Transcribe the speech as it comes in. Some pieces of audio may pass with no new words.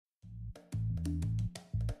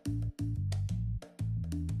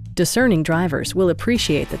Discerning drivers will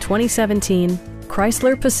appreciate the 2017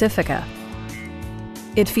 Chrysler Pacifica.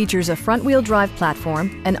 It features a front-wheel drive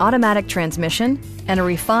platform, an automatic transmission, and a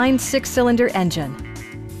refined 6-cylinder engine.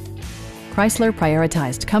 Chrysler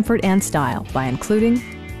prioritized comfort and style by including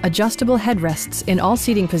adjustable headrests in all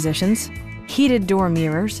seating positions, heated door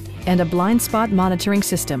mirrors, and a blind spot monitoring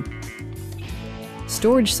system.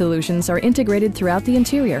 Storage solutions are integrated throughout the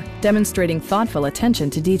interior, demonstrating thoughtful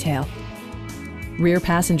attention to detail. Rear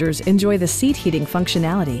passengers enjoy the seat heating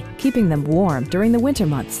functionality, keeping them warm during the winter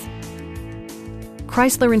months.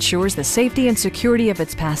 Chrysler ensures the safety and security of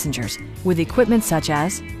its passengers with equipment such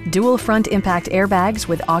as dual front impact airbags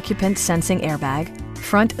with occupant sensing airbag,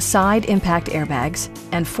 front side impact airbags,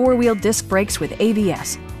 and 4-wheel disc brakes with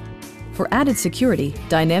ABS. For added security,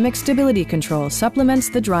 dynamic stability control supplements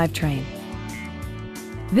the drivetrain.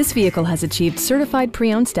 This vehicle has achieved certified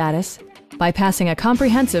pre-owned status by passing a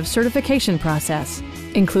comprehensive certification process,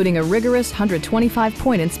 including a rigorous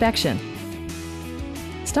 125-point inspection.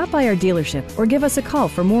 Stop by our dealership or give us a call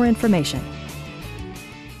for more information.